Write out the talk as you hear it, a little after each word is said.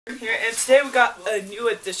Here, and today we got a new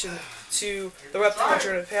addition to the Reptile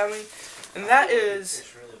Journey family, and that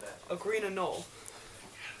is a green anole.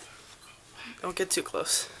 Don't get too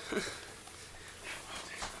close.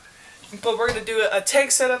 But we're gonna do a tank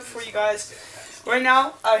setup for you guys. Right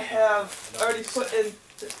now, I have already put in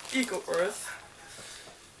the Eco Earth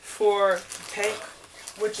for the tank,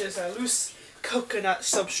 which is a loose coconut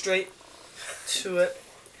substrate to it.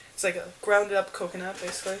 It's like a grounded up coconut,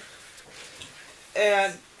 basically.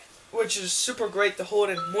 And which is super great to hold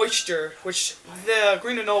in moisture, which the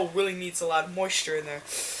green anole really needs a lot of moisture in there.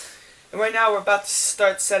 And right now we're about to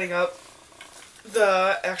start setting up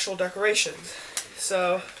the actual decorations.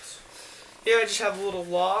 So here I just have a little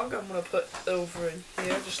log I'm going to put over in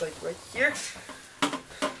here, just like right here.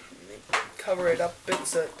 Cover it up a bit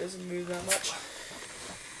so it doesn't move that much.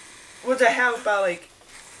 What I have about like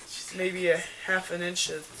maybe a half an inch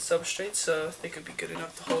of substrate, so I think it'd be good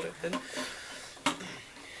enough to hold it in.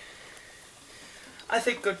 I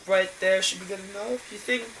think good right there should be good enough. You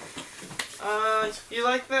think, you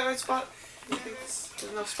like that right spot? You think it's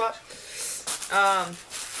good enough spot?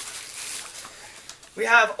 We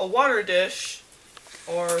have a water dish,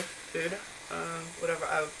 or food, whatever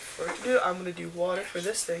I would prefer to do. I'm going to do water for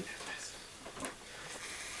this thing.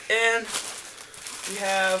 And we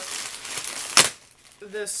have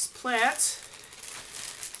this plant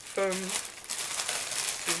from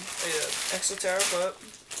Exoterra, but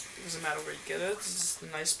it doesn't matter where you get it. This is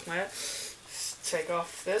a nice plant. Let's take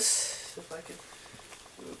off this if I could.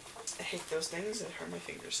 I hate those things. They hurt my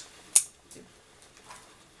fingers.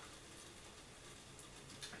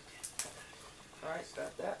 Alright,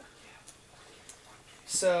 got that.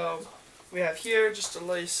 So we have here just a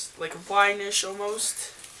nice, like a vine-ish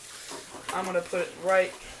almost. I'm gonna put it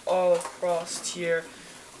right all across here,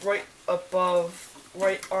 right above,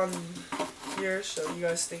 right on here. So you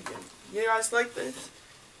guys thinking, you guys like this?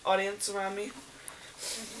 Audience around me?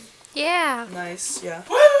 Yeah. Nice, yeah.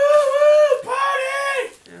 Woo woo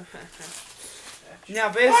party! Now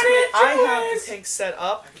basically I have the tank set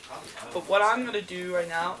up, but what I'm gonna do right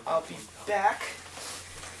now, I'll be back.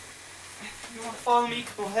 If you wanna follow me,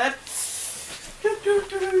 go ahead.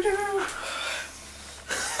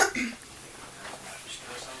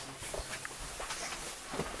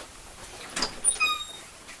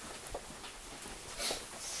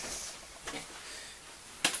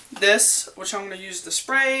 This, which I'm going to use to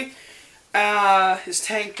spray his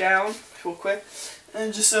tank down real quick,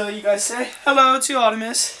 and just so you guys say hello to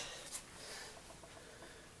Artemis.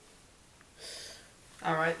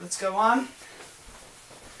 Alright, let's go on.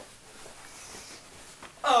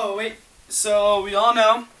 Oh wait, so we all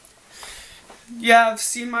know, yeah, I've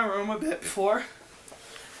seen my room a bit before,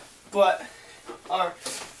 but our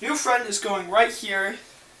new friend is going right here,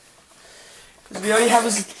 because we already have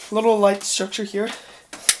this little light structure here,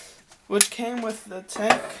 which came with the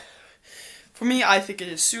tank. For me, I think it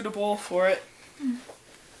is suitable for it.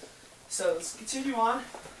 So let's continue on.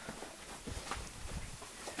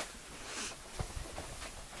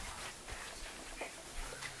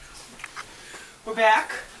 We're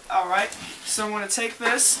back. Alright, so I'm going to take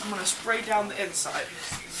this, I'm going to spray down the inside.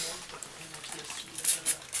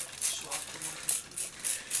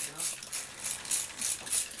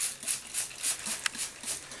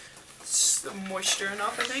 Moisture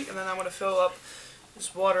enough, I think, and then I'm going to fill up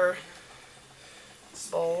this water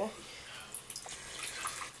bowl.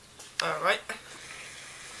 Alright.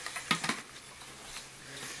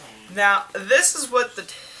 Now, this is what the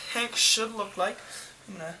tank should look like.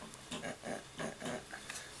 I'm going to,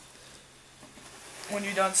 when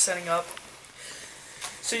you're done setting up.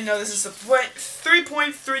 So you know this is a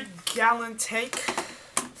 3.3 gallon tank,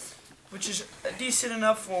 which is decent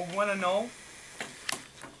enough for one anole.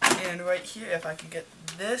 And right here, if I can get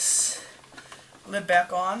this lid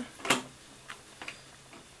back on.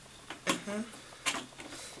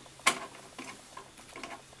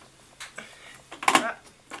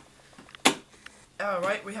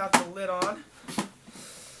 Alright, we have the lid on.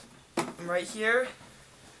 And right here,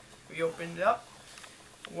 we opened it up.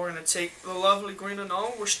 We're going to take the lovely green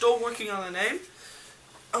anole. We're still working on the name.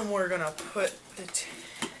 And we're going to put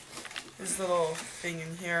this little thing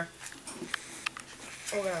in here.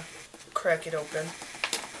 We're going to crack it open.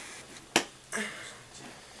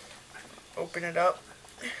 Open it up.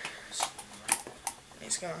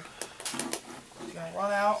 He's going to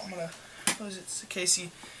run out. I'm going to close it in case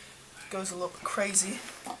he goes a little bit crazy.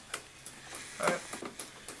 Alright.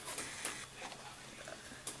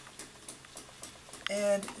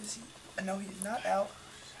 And is he? No, he's not out.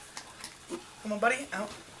 Come on, buddy.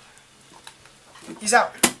 Out. He's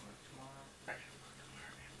out.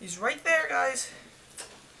 He's right there, guys.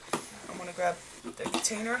 I'm gonna grab the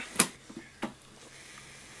container.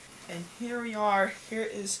 And here we are. Here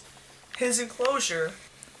is his enclosure.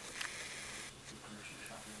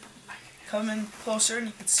 Come in closer and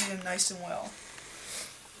you can see him nice and well.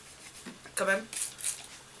 Come in.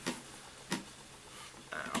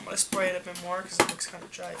 I'm going to spray it a bit more because it looks kind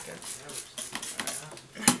of dry again.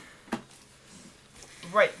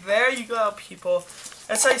 Right, there you go, people.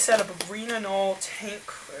 That's how you set up a green and old tank.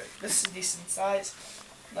 This is decent size.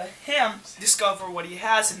 Let him discover what he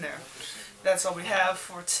has in there. That's all we have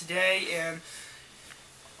for today, and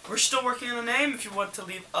we're still working on a name. If you want to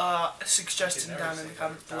leave a suggestion down in the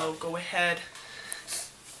comments below, go ahead.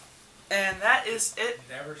 And that is it.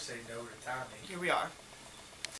 Never say no to Tommy. Here we are.